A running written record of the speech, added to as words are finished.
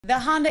The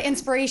Honda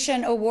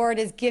Inspiration Award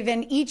is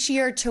given each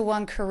year to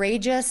one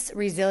courageous,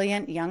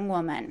 resilient young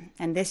woman,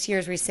 and this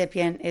year's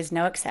recipient is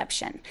no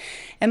exception.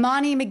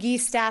 Imani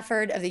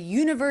McGee-Stafford of the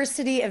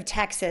University of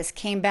Texas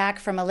came back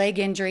from a leg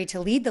injury to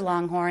lead the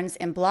Longhorns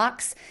in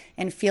blocks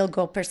and field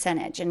goal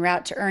percentage en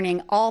route to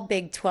earning all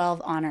Big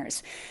 12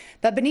 honors.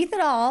 But beneath it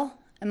all,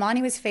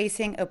 Imani was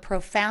facing a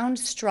profound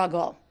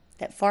struggle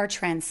that far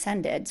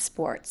transcended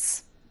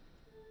sports.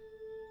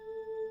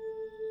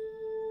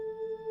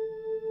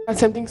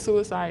 Attempting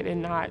suicide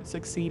and not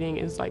succeeding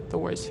is like the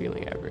worst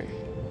feeling ever.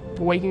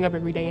 Waking up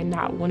every day and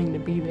not wanting to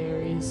be there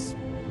is,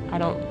 I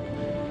don't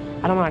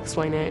know how to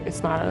explain it.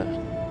 It's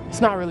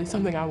not really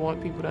something I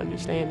want people to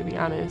understand, to be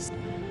honest.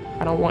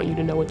 I don't want you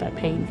to know what that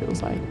pain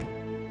feels like.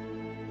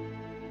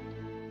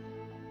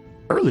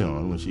 Early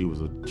on, when she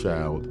was a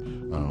child,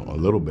 a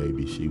little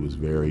baby, she was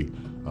very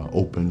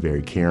open,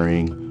 very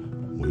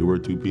caring. We were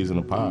two peas in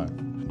a pod.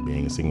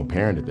 Being a single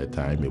parent at that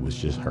time, it was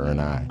just her and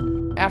I.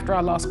 After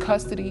I lost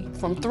custody,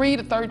 from 3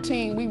 to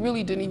 13, we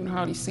really didn't even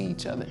hardly see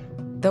each other.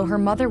 Though her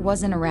mother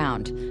wasn't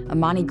around,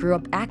 Imani grew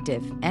up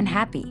active and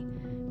happy.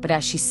 But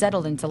as she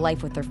settled into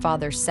life with her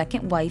father's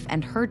second wife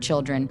and her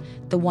children,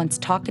 the once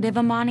talkative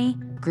Imani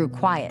grew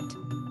quiet.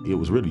 It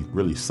was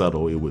really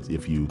subtle. It was,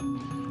 if you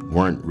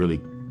weren't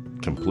really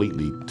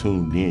completely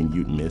tuned in,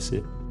 you'd miss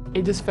it.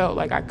 It just felt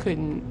like I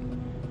couldn't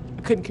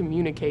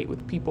communicate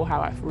with people how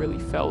I really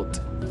felt.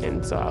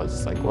 And so I was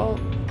just like, well,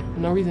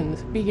 no reason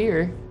to be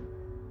here.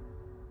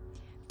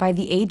 By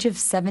the age of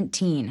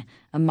 17,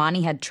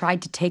 Imani had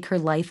tried to take her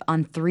life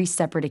on 3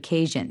 separate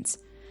occasions.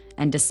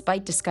 And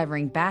despite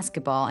discovering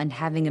basketball and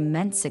having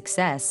immense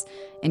success,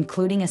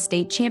 including a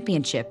state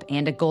championship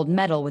and a gold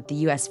medal with the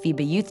U.S.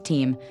 FIBA youth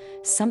team,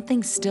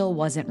 something still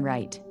wasn't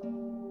right.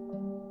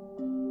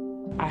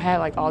 I had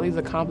like all these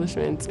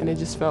accomplishments and it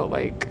just felt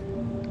like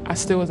I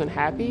still wasn't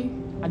happy.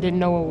 I didn't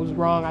know what was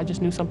wrong, I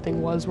just knew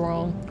something was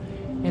wrong.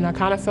 And I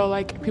kind of felt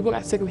like people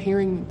got sick of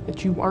hearing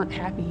that you weren't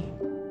happy.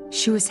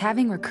 She was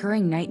having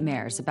recurring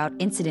nightmares about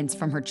incidents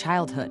from her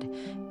childhood,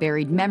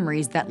 buried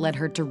memories that led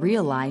her to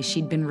realize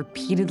she'd been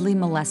repeatedly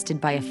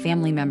molested by a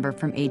family member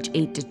from age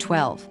 8 to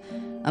 12.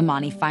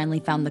 Imani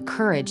finally found the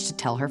courage to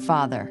tell her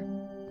father.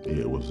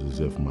 It was as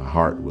if my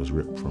heart was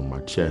ripped from my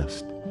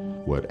chest.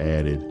 What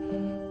added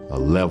a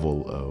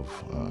level of,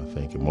 I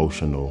think,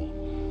 emotional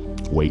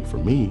weight for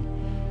me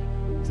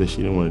is that she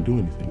didn't want to do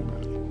anything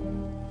about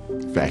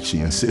it. In fact, she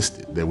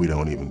insisted that we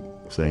don't even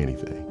say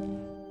anything.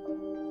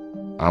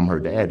 I'm her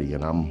daddy,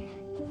 and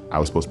I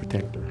was supposed to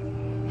protect her.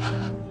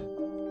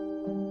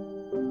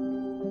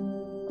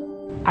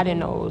 I didn't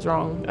know what was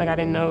wrong. Like, I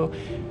didn't know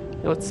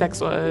what sex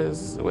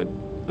was, you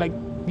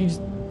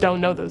just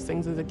don't know those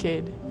things as a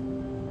kid.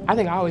 I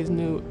think I always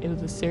knew it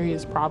was a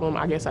serious problem.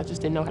 I guess I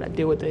just didn't know how to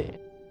deal with it.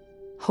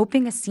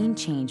 Hoping a scene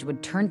change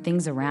would turn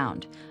things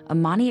around,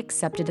 Imani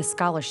accepted a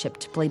scholarship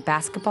to play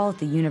basketball at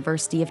the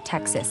University of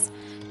Texas.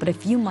 But a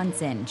few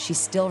months in, she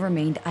still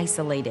remained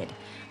isolated.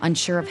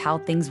 Unsure of how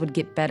things would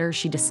get better,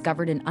 she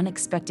discovered an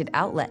unexpected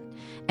outlet.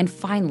 And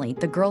finally,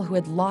 the girl who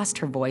had lost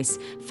her voice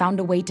found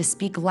a way to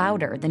speak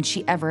louder than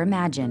she ever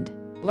imagined.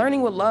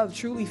 Learning what love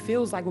truly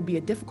feels like will be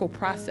a difficult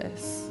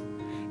process.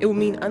 It will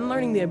mean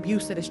unlearning the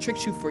abuse that has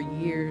tricked you for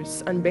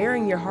years,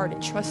 unburying your heart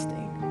and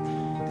trusting.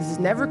 This has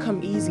never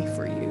come easy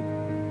for you,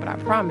 but I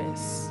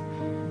promise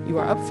you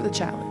are up for the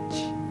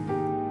challenge.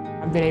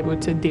 I've been able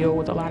to deal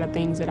with a lot of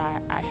things that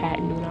I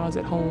hadn't when I was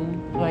at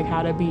home, like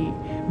how to be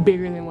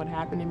bigger than what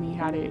happened to me,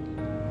 how to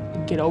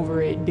get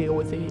over it, deal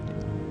with it,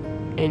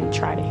 and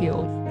try to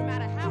heal.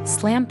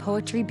 Slam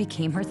poetry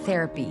became her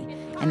therapy,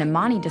 and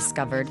Imani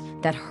discovered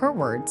that her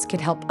words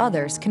could help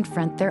others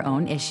confront their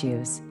own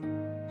issues.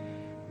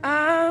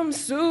 I'm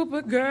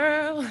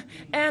Supergirl,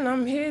 and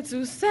I'm here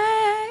to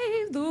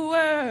save the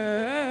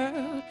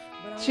world.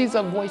 She's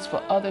a voice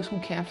for others who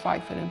can't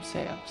fight for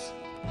themselves.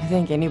 I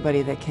think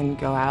anybody that can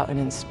go out and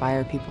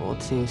inspire people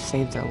to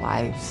save their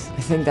lives,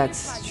 I think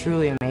that's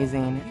truly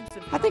amazing.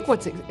 I think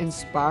what's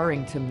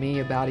inspiring to me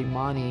about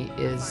Imani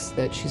is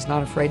that she's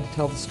not afraid to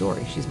tell the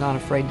story. She's not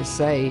afraid to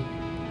say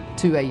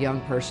to a young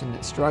person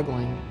that's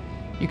struggling,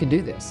 you can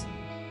do this.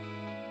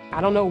 I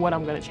don't know what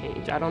I'm gonna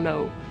change, I don't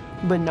know,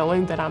 but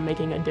knowing that I'm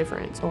making a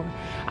difference or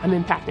I'm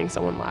impacting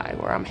someone's life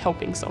or I'm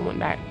helping someone,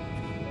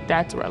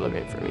 that's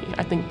relevant for me.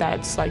 I think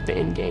that's like the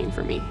end game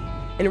for me.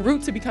 En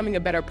route to becoming a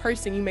better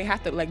person, you may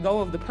have to let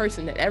go of the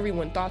person that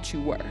everyone thought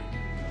you were.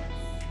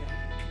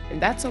 And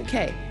that's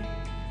okay.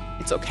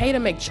 It's okay to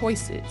make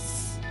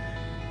choices.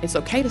 It's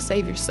okay to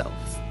save yourself.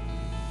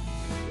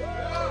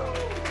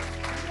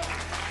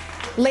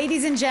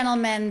 Ladies and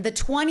gentlemen, the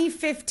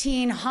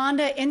 2015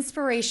 Honda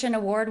Inspiration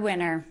Award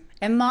winner,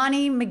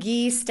 Imani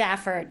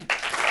McGee-Stafford.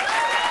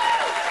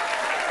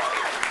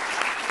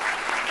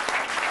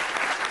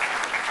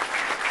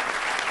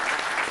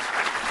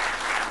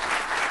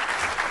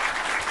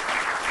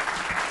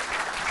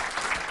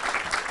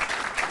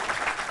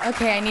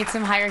 Okay, I need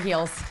some higher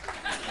heels.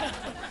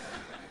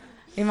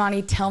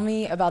 Imani, tell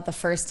me about the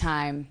first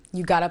time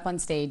you got up on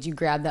stage, you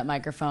grabbed that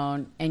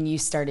microphone, and you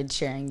started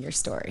sharing your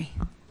story.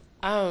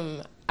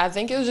 I I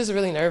think it was just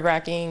really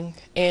nerve-wracking,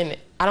 and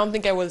I don't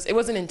think it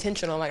wasn't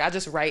intentional. Like, I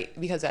just write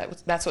because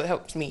that's what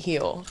helps me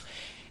heal.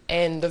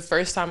 And the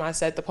first time I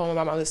said the poem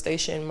about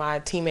molestation, my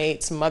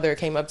teammate's mother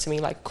came up to me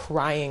like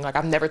crying, like,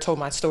 I've never told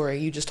my story,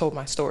 you just told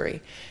my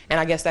story.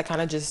 And I guess that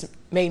kind of just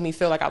made me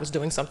feel like I was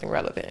doing something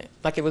relevant,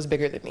 like it was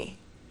bigger than me.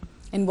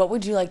 And what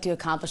would you like to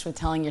accomplish with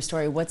telling your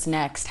story? What's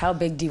next? How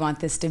big do you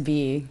want this to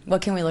be?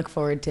 What can we look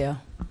forward to?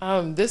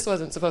 This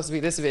wasn't supposed to be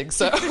this big,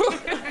 so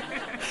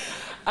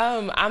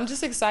I'm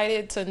just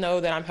excited to know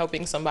that I'm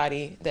helping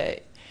somebody.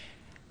 That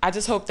I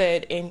just hope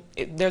that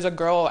there's a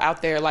girl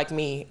out there like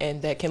me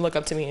and that can look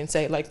up to me and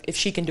say, like, if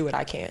she can do it,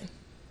 I can.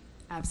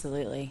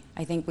 Absolutely.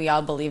 I think we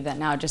all believe that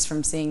now just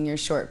from seeing your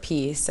short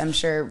piece. I'm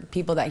sure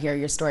people that hear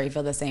your story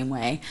feel the same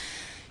way.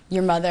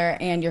 Your mother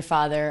and your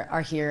father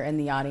are here in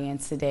the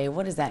audience today.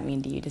 What does that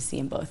mean to you to see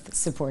them both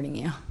supporting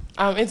you?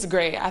 It's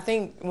great. I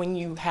think when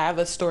you have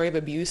a story of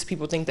abuse,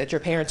 people think that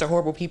your parents are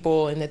horrible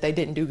people and that they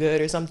didn't do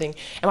good or something.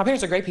 And my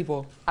parents are great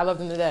people. I love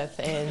them to death.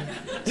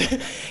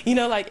 And, you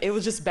know, like, it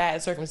was just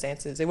bad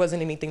circumstances. It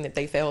wasn't anything that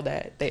they failed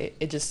at.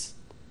 It just,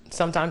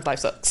 sometimes life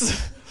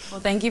sucks.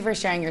 Well, thank you for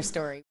sharing your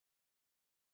story.